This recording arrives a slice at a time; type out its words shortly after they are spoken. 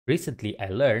Recently, I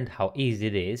learned how easy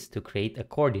it is to create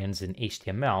accordions in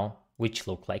HTML, which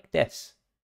look like this,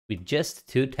 with just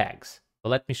two tags. So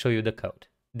let me show you the code.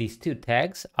 These two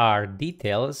tags are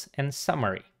details and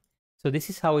summary. So this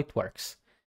is how it works.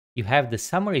 You have the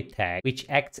summary tag, which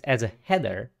acts as a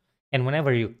header, and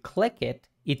whenever you click it,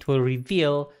 it will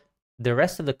reveal the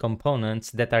rest of the components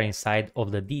that are inside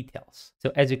of the details.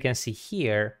 So as you can see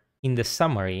here in the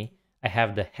summary, I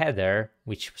have the header,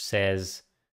 which says,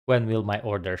 when will my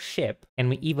order ship? And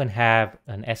we even have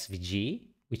an SVG,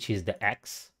 which is the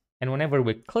X. And whenever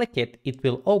we click it, it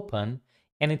will open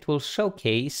and it will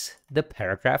showcase the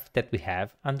paragraph that we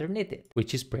have underneath it,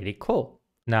 which is pretty cool.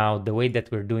 Now, the way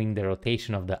that we're doing the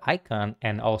rotation of the icon,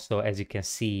 and also as you can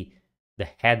see, the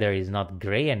header is not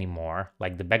gray anymore,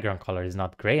 like the background color is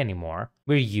not gray anymore,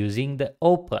 we're using the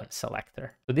open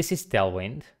selector. So this is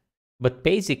Tailwind, but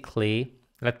basically,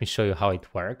 let me show you how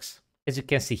it works. As you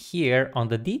can see here on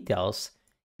the details,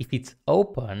 if it's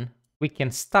open, we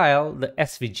can style the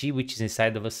SVG which is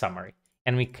inside of a summary,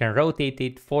 and we can rotate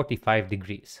it 45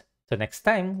 degrees. So next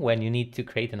time when you need to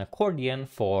create an accordion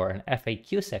for an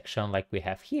FAQ section like we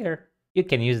have here, you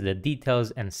can use the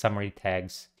details and summary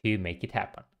tags to make it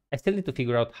happen. I still need to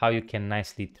figure out how you can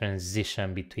nicely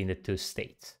transition between the two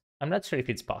states. I'm not sure if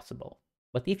it's possible,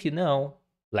 but if you know,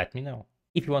 let me know.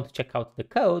 If you want to check out the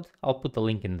code, I'll put a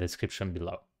link in the description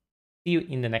below. See you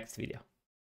in the next video.